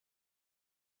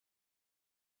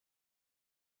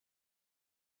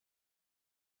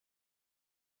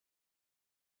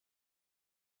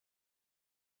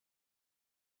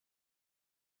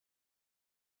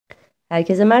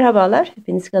Herkese merhabalar.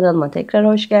 Hepiniz kanalıma tekrar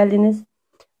hoş geldiniz.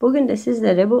 Bugün de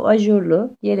sizlere bu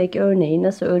ajurlu yelek örneği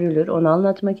nasıl örülür onu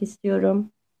anlatmak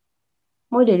istiyorum.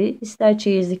 Modeli ister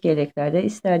çeyizlik yeleklerde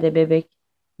ister de bebek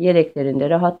yeleklerinde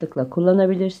rahatlıkla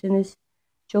kullanabilirsiniz.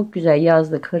 Çok güzel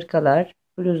yazlık hırkalar,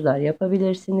 bluzlar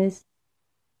yapabilirsiniz.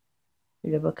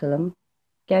 Şöyle bakalım.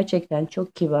 Gerçekten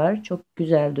çok kibar, çok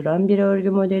güzel duran bir örgü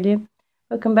modeli.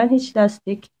 Bakın ben hiç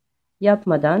lastik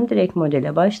yapmadan direkt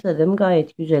modele başladım.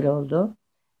 Gayet güzel oldu.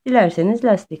 Dilerseniz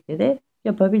lastikle de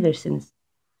yapabilirsiniz.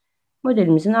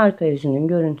 Modelimizin arka yüzünün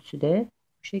görüntüsü de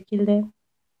bu şekilde.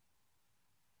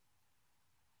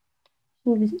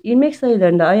 Şimdi ilmek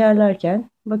sayılarını da ayarlarken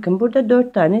bakın burada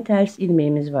 4 tane ters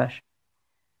ilmeğimiz var.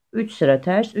 3 sıra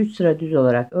ters, 3 sıra düz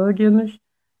olarak ördüğümüz.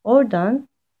 Oradan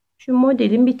şu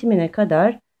modelin bitimine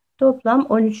kadar toplam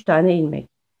 13 tane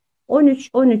ilmek.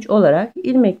 13 olarak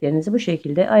ilmeklerinizi bu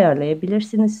şekilde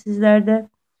ayarlayabilirsiniz sizler de.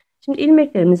 Şimdi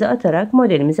ilmeklerimizi atarak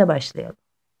modelimize başlayalım.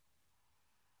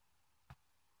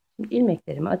 Şimdi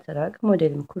ilmeklerimi atarak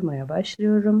modelimi kurmaya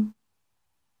başlıyorum.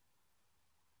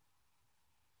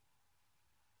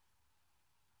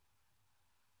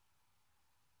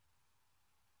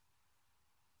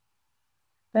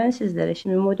 Ben sizlere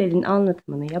şimdi modelin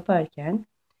anlatımını yaparken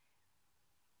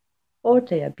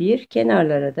ortaya bir,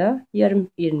 kenarlara da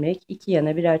yarım ilmek, iki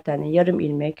yana birer tane yarım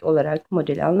ilmek olarak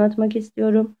modeli anlatmak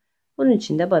istiyorum. Bunun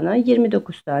için de bana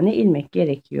 29 tane ilmek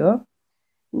gerekiyor.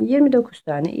 29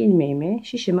 tane ilmeğimi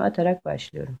şişime atarak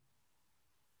başlıyorum.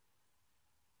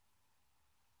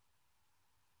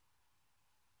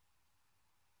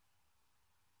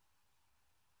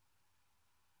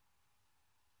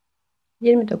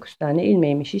 ...29 tane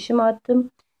ilmeğimi şişime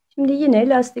attım. Şimdi yine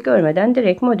lastik örmeden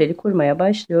direkt modeli kurmaya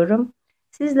başlıyorum.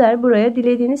 Sizler buraya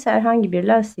dilediğiniz herhangi bir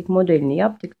lastik modelini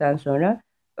yaptıktan sonra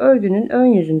örgünün ön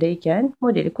yüzündeyken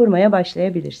modeli kurmaya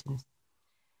başlayabilirsiniz.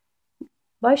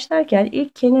 Başlarken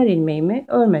ilk kenar ilmeğimi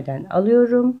örmeden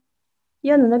alıyorum.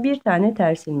 Yanına bir tane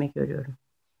ters ilmek örüyorum.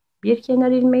 Bir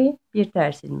kenar ilmeği, bir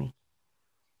ters ilmek.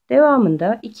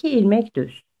 Devamında 2 ilmek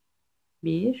düz.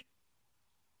 1,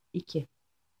 2.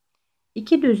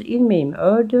 2 düz ilmeğimi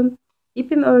ördüm.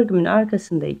 İpim örgümün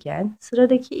arkasındayken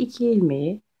sıradaki 2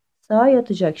 ilmeği sağa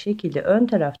yatacak şekilde ön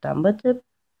taraftan batıp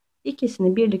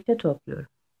ikisini birlikte topluyorum.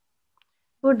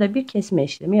 Burada bir kesme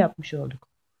işlemi yapmış olduk.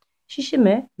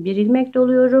 Şişime bir ilmek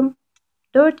doluyorum.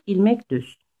 4 ilmek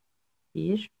düz.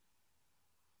 1,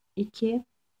 2,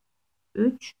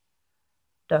 3,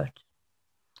 4.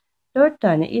 4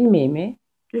 tane ilmeğimi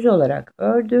düz olarak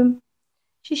ördüm.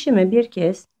 Şişime bir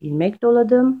kez ilmek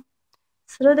doladım.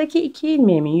 Sıradaki 2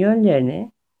 ilmeğimin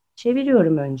yönlerini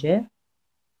çeviriyorum önce.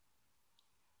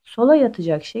 Sola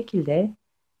yatacak şekilde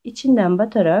içinden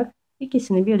batarak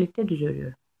ikisini birlikte düz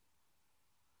örüyorum.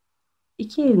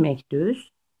 2 ilmek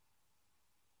düz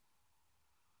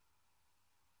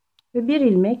ve 1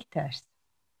 ilmek ters.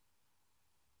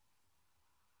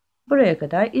 Buraya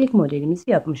kadar ilk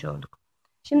modelimizi yapmış olduk.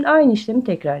 Şimdi aynı işlemi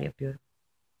tekrar yapıyorum.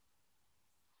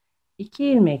 2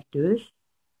 ilmek düz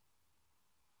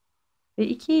ve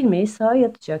 2 ilmeği sağa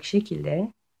yatacak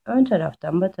şekilde ön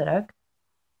taraftan batarak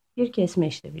bir kesme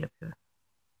işlemi yapıyorum.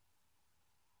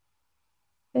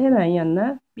 Ve hemen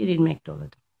yanına bir ilmek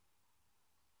doladım.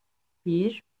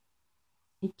 1,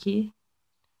 2,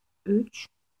 3,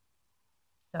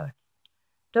 4.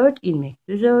 4 ilmek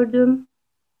düz ördüm.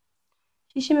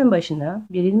 Şişimin başına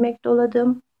bir ilmek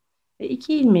doladım ve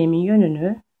 2 ilmeğimin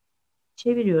yönünü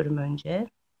çeviriyorum önce.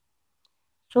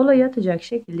 Sola yatacak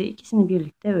şekilde ikisini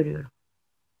birlikte örüyorum.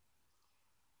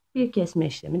 Bir kesme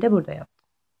işlemi de burada yaptım.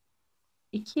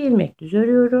 2 ilmek düz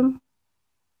örüyorum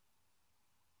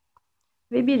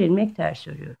ve bir ilmek ters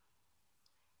örüyorum.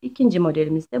 İkinci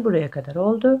modelimiz de buraya kadar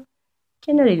oldu.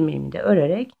 Kenar ilmeğimi de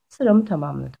örerek sıramı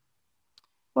tamamladım.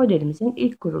 Modelimizin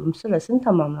ilk kurulum sırasını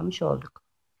tamamlamış olduk.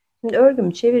 Şimdi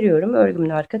örgümü çeviriyorum. Örgümün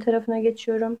arka tarafına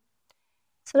geçiyorum.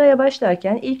 Sıraya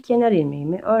başlarken ilk kenar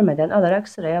ilmeğimi örmeden alarak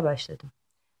sıraya başladım.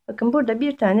 Bakın burada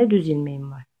bir tane düz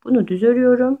ilmeğim var. Bunu düz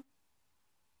örüyorum.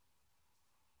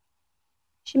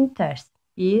 Şimdi ters.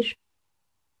 1,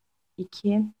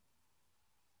 2,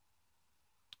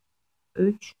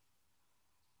 3,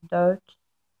 4,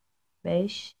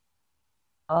 5,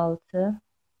 6,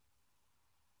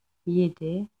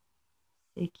 7,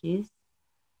 8,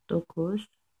 9,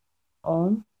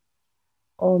 10,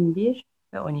 11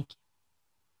 ve 12.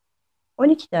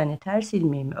 12 tane ters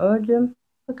ilmeğimi ördüm.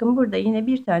 Bakın burada yine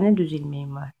bir tane düz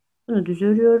ilmeğim var. Bunu düz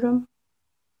örüyorum.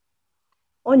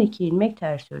 12 ilmek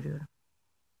ters örüyorum.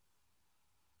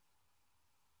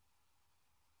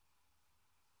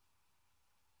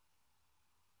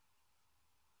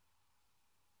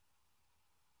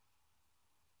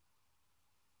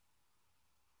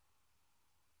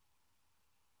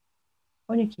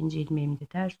 12. ilmeğimi de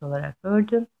ters olarak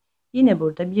ördüm. Yine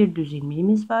burada bir düz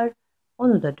ilmeğimiz var.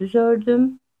 Onu da düz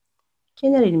ördüm.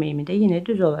 Kenar ilmeğimi de yine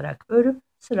düz olarak örüp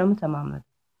sıramı tamamladım.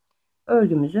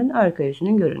 Örgümüzün arka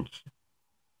yüzünün görüntüsü.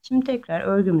 Şimdi tekrar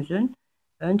örgümüzün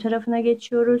ön tarafına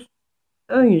geçiyoruz.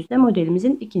 Ön yüzde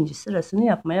modelimizin ikinci sırasını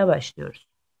yapmaya başlıyoruz.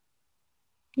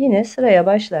 Yine sıraya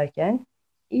başlarken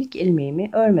ilk ilmeğimi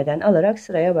örmeden alarak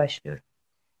sıraya başlıyorum.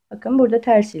 Bakın burada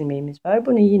ters ilmeğimiz var.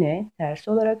 Bunu yine ters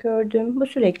olarak ördüm. Bu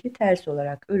sürekli ters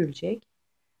olarak örülecek.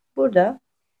 Burada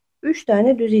 3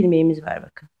 tane düz ilmeğimiz var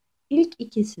bakın. İlk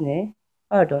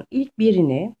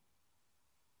birini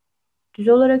düz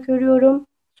olarak örüyorum.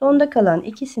 Sonda kalan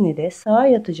ikisini de sağa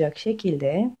yatacak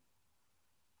şekilde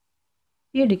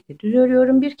birlikte düz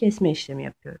örüyorum. Bir kesme işlemi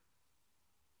yapıyorum.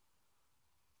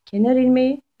 Kenar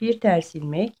ilmeği, bir ters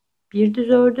ilmek, bir düz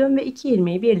ördüm ve 2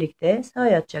 ilmeği birlikte sağa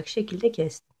yatacak şekilde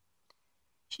kestim.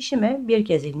 Şişime bir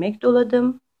kez ilmek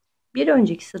doladım. Bir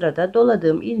önceki sırada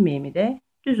doladığım ilmeğimi de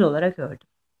düz olarak ördüm.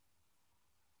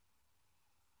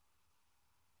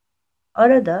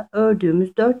 Arada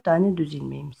ördüğümüz 4 tane düz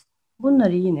ilmeğimiz.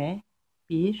 Bunları yine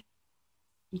 1,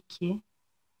 2,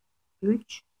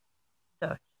 3,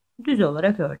 4 düz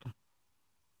olarak ördüm.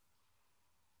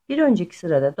 Bir önceki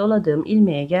sırada doladığım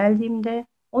ilmeğe geldiğimde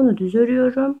onu düz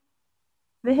örüyorum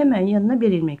ve hemen yanına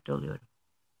bir ilmek doluyorum.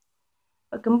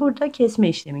 Bakın burada kesme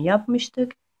işlemi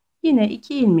yapmıştık. Yine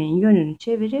 2 ilmeğin yönünü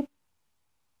çevirip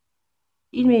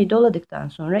ilmeği doladıktan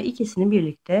sonra ikisini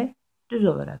birlikte düz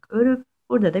olarak örüp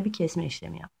burada da bir kesme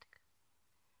işlemi yaptık.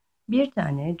 Bir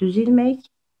tane düz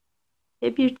ilmek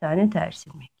ve bir tane ters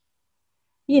ilmek.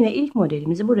 Yine ilk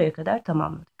modelimizi buraya kadar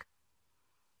tamamladık.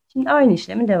 Şimdi aynı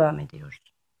işlemi devam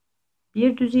ediyoruz.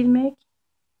 Bir düz ilmek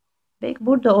ve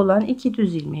burada olan 2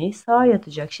 düz ilmeği sağa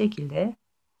yatacak şekilde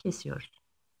kesiyoruz.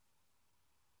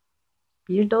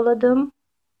 Bir doladım.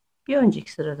 Bir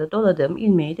önceki sırada doladığım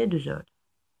ilmeği de düz ördüm.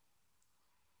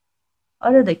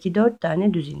 Aradaki 4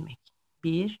 tane düz ilmek.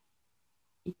 1,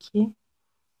 2,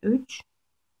 3,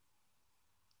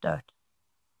 4.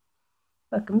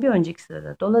 Bakın bir önceki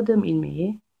sırada doladığım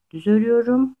ilmeği düz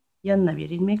örüyorum. Yanına bir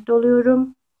ilmek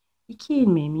doluyorum. 2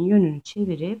 ilmeğimin yönünü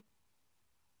çevirip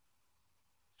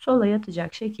sola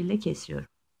yatacak şekilde kesiyorum.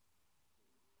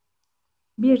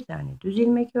 Bir tane düz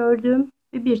ilmek ördüm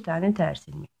ve bir tane ters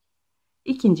ilmek.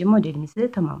 İkinci modelimizi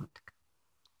de tamamladık.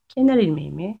 Kenar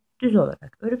ilmeğimi düz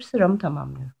olarak örüp sıramı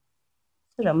tamamlıyorum.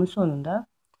 Sıramın sonunda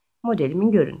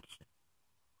modelimin görüntüsü.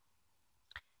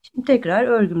 Şimdi tekrar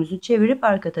örgümüzü çevirip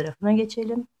arka tarafına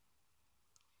geçelim.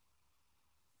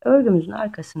 Örgümüzün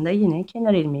arkasında yine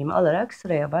kenar ilmeğimi alarak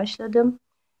sıraya başladım.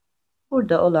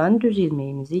 Burada olan düz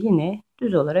ilmeğimizi yine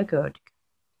düz olarak ördük.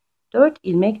 4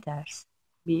 ilmek ters.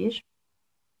 1,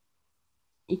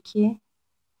 2,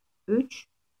 3,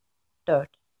 4.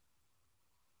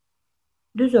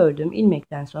 Düz ördüğüm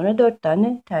ilmekten sonra 4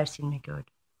 tane ters ilmek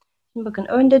ördüm. Şimdi bakın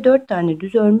önde 4 tane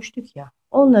düz örmüştük ya.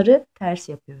 Onları ters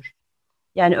yapıyoruz.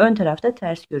 Yani ön tarafta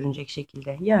ters görünecek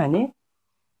şekilde. Yani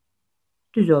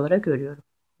düz olarak örüyorum.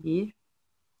 1,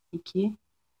 2,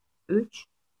 3,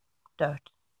 4.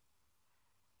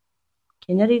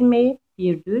 Kenar ilmeği,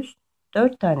 bir düz,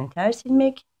 4 tane ters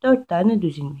ilmek, 4 tane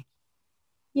düz ilmek.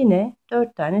 Yine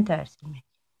 4 tane ters ilmek.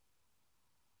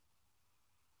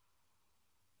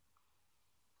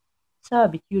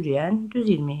 Sabit yürüyen düz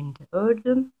ilmeğimi de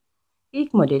ördüm.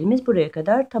 İlk modelimiz buraya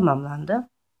kadar tamamlandı.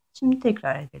 Şimdi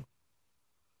tekrar edelim.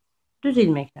 Düz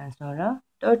ilmekten sonra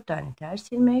 4 tane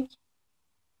ters ilmek,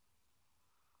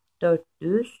 4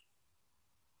 düz,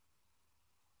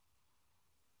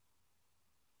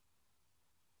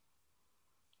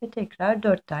 ve tekrar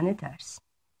 4 tane ters.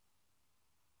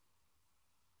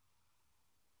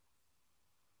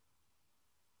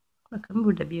 Bakın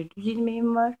burada bir düz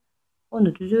ilmeğim var.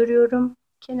 Onu düz örüyorum.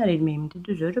 Kenar ilmeğimi de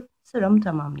düz örüp sıramı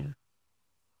tamamlıyorum.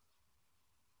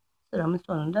 Sıramın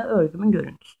sonunda örgümün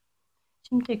görüntüsü.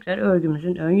 Şimdi tekrar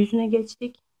örgümüzün ön yüzüne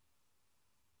geçtik.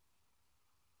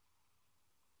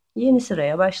 Yeni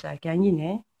sıraya başlarken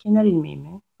yine kenar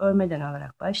ilmeğimi örmeden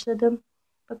alarak başladım.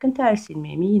 Bakın ters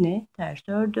ilmeğimi yine ters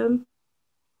ördüm.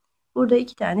 Burada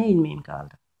 2 tane ilmeğim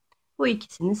kaldı. Bu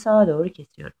ikisini sağa doğru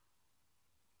kesiyorum.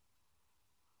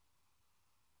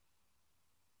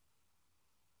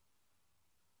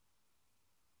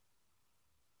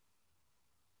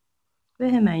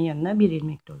 Ve hemen yanına bir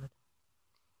ilmek doladım.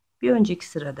 Bir önceki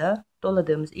sırada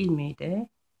doladığımız ilmeği de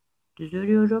düz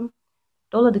örüyorum.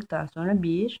 Doladıktan sonra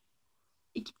 1,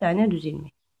 2 tane düz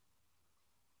ilmek.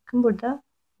 Bakın burada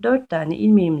 4 tane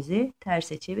ilmeğimizi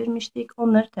terse çevirmiştik.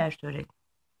 Onları ters örelim.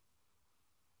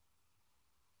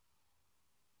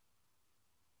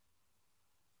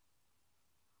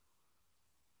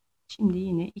 Şimdi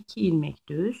yine 2 ilmek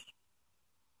düz,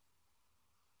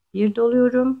 bir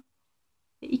doluyorum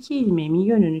ve 2 ilmeğimin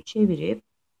yönünü çevirip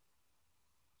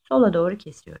sola doğru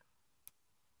kesiyorum.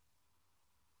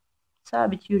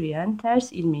 Sabit yürüyen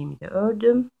ters ilmeğimi de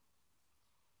ördüm.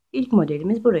 İlk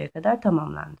modelimiz buraya kadar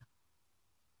tamamlandı.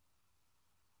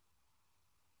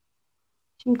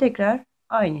 Şimdi tekrar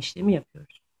aynı işlemi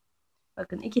yapıyoruz.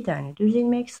 Bakın 2 tane düz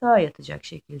ilmek sağa yatacak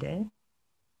şekilde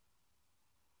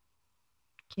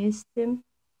kestim.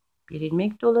 1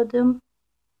 ilmek doladım.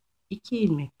 2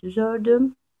 ilmek düz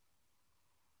ördüm.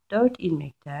 4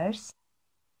 ilmek ters.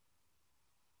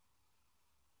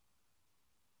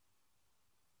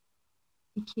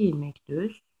 2 ilmek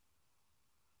düz.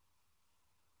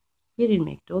 1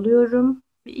 ilmek doluyorum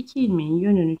ve 2 ilmeğin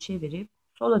yönünü çevirip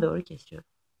sola doğru kesiyorum.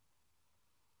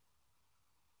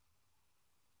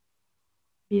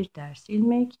 Bir ters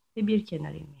ilmek ve bir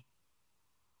kenar ilmek.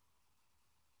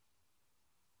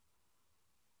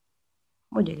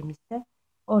 Modelimiz de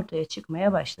ortaya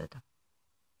çıkmaya başladı.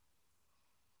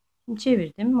 Şimdi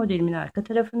çevirdim. Modelimin arka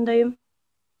tarafındayım.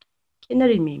 Kenar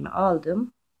ilmeğimi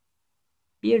aldım.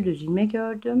 Bir düz ilmek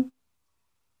ördüm.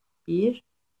 1,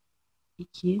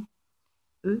 2,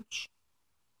 3,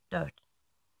 4.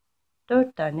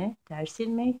 4 tane ters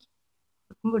ilmek.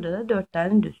 Bakın burada da 4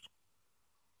 tane düz.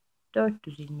 4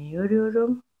 düz ilmeği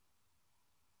örüyorum.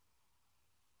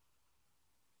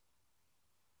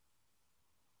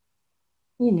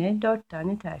 Yine 4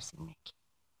 tane ters ilmek.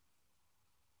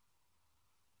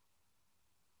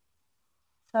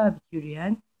 Sabit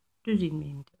yürüyen düz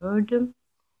ilmeğimi de ördüm.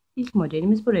 İlk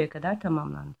modelimiz buraya kadar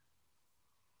tamamlandı.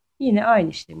 Yine aynı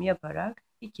işlemi yaparak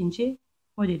ikinci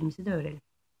modelimizi de örelim.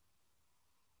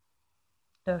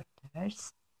 4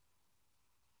 ters,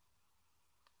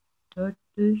 4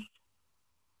 düz,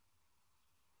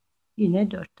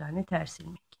 yine 4 tane ters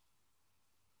ilmek.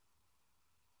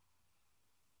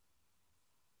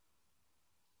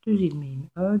 Düz ilmeğimi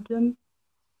ördüm.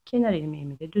 Kenar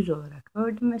ilmeğimi de düz olarak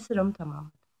ördüm ve sıramı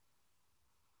tamamladım.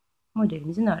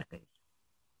 Modelimizin arka yüzü.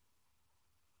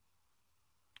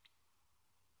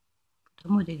 Bu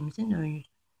da modelimizin ön yüzü.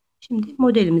 Şimdi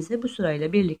modelimizi bu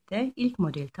sırayla birlikte ilk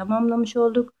modeli tamamlamış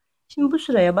olduk. Şimdi bu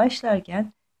sıraya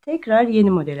başlarken tekrar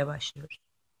yeni modele başlıyoruz.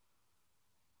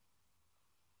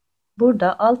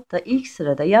 Burada altta ilk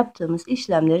sırada yaptığımız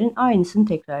işlemlerin aynısını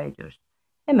tekrar ediyoruz.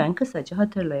 Hemen kısaca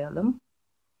hatırlayalım.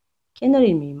 Kenar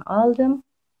ilmeğimi aldım.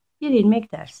 Bir ilmek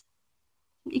ters.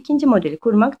 İkinci modeli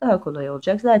kurmak daha kolay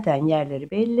olacak. Zaten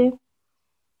yerleri belli.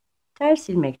 Ters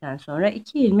ilmekten sonra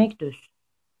 2 ilmek düz.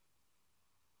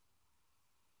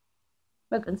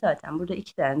 Bakın zaten burada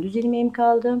 2 tane düz ilmeğim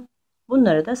kaldı.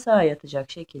 Bunları da sağa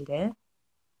yatacak şekilde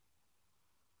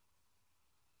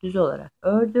düz olarak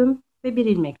ördüm ve 1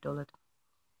 ilmek doladım.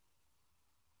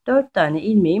 4 tane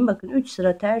ilmeğim bakın 3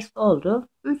 sıra ters oldu.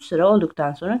 3 sıra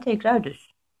olduktan sonra tekrar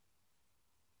düz.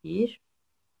 1,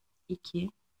 2,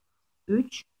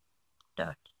 3,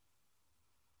 4.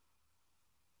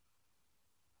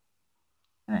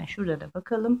 Hemen şurada da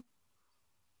bakalım.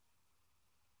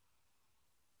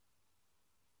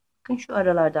 Bakın şu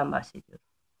aralardan bahsediyorum.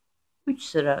 3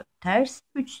 sıra ters,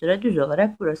 3 sıra düz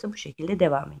olarak burası bu şekilde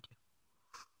devam ediyor.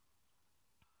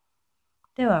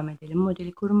 Devam edelim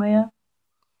modeli kurmaya.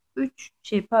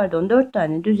 4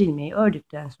 tane düz ilmeği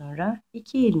ördükten sonra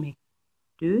 2 ilmek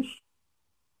düz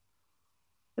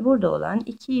ve burada olan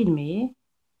 2 ilmeği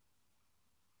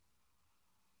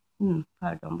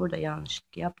burada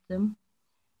yanlışlık yaptım.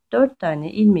 4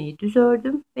 tane ilmeği düz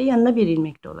ördüm ve yanına 1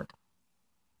 ilmek doladım.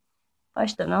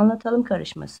 Baştan anlatalım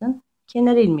karışmasın.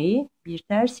 Kenar ilmeği, bir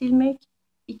ters ilmek,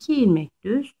 2 ilmek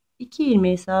düz, 2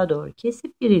 ilmeği sağa doğru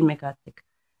kesip 1 ilmek attık.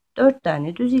 4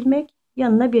 tane düz ilmek,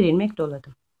 yanına 1 ilmek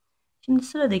doladım. Şimdi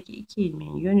sıradaki 2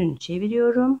 ilmeğin yönünü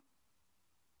çeviriyorum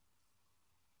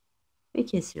ve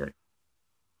kesiyorum.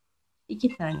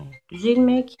 2 tane düz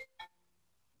ilmek,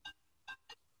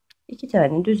 2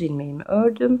 tane düz ilmeğimi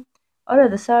ördüm.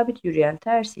 Arada sabit yürüyen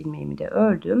ters ilmeğimi de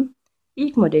ördüm.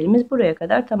 İlk modelimiz buraya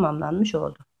kadar tamamlanmış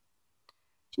oldu.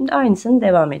 Şimdi aynısını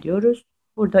devam ediyoruz.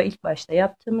 Burada ilk başta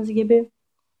yaptığımız gibi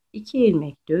 2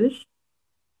 ilmek düz,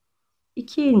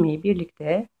 2 ilmeği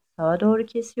birlikte sağa doğru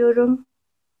kesiyorum.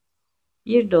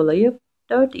 Bir dolayıp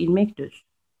 4 ilmek düz.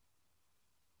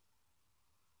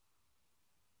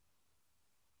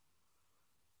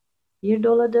 Bir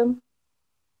doladım.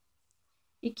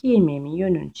 2 ilmeğimin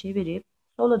yönünü çevirip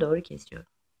sola doğru kesiyorum.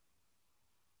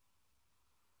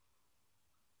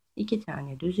 2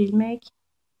 tane düz ilmek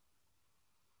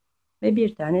ve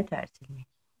 1 tane ters ilmek.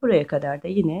 Buraya kadar da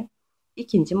yine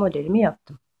ikinci modelimi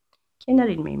yaptım. Kenar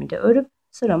ilmeğimi de örüp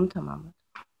sıramı tamamladım.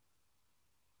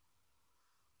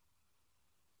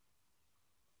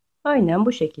 Aynen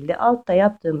bu şekilde altta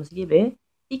yaptığımız gibi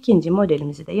ikinci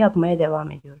modelimizi de yapmaya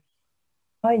devam ediyoruz.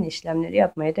 Aynı işlemleri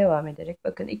yapmaya devam ederek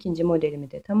bakın ikinci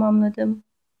modelimi de tamamladım.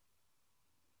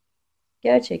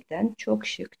 Gerçekten çok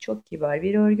şık, çok kibar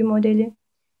bir örgü modeli.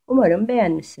 Umarım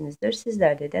beğenmişsinizdir.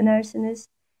 Sizler de denersiniz.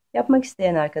 Yapmak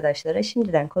isteyen arkadaşlara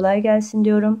şimdiden kolay gelsin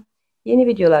diyorum. Yeni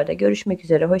videolarda görüşmek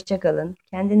üzere. Hoşça kalın.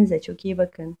 Kendinize çok iyi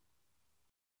bakın.